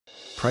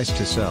Price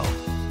to sell: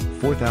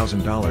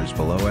 $4,000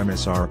 below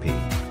MSRP.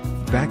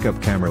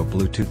 Backup camera,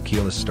 Bluetooth,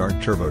 keyless start,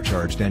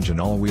 turbocharged engine,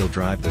 all-wheel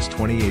drive. This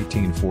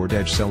 2018 Ford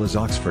Edge SEL is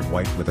Oxford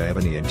white with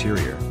ebony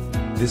interior.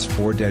 This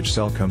Ford Edge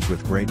SEL comes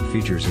with great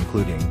features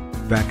including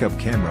backup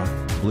camera,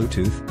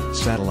 Bluetooth,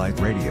 satellite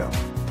radio,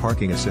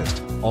 parking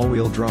assist,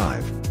 all-wheel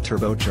drive,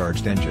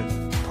 turbocharged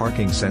engine,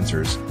 parking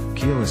sensors,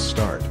 keyless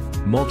start,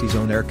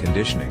 multi-zone air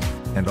conditioning,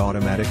 and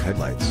automatic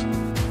headlights.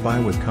 Buy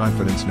with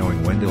confidence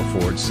knowing Wendle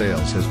Ford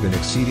Sales has been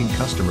exceeding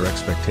customer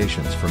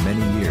expectations for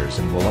many years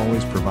and will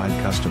always provide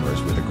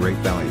customers with a great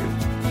value.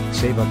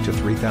 Save up to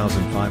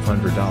 $3,500,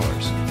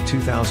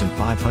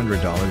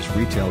 $2,500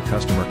 retail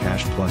customer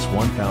cash plus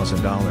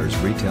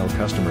 $1,000 retail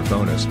customer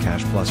bonus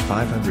cash plus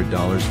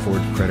 $500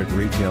 Ford credit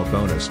retail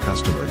bonus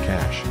customer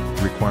cash.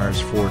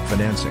 Requires Ford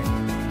financing.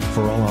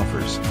 For all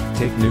offers,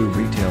 take new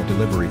retail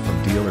delivery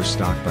from dealer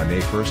stock by May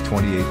 1,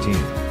 2018.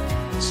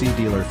 See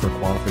dealer for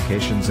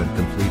qualifications and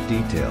complete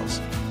details.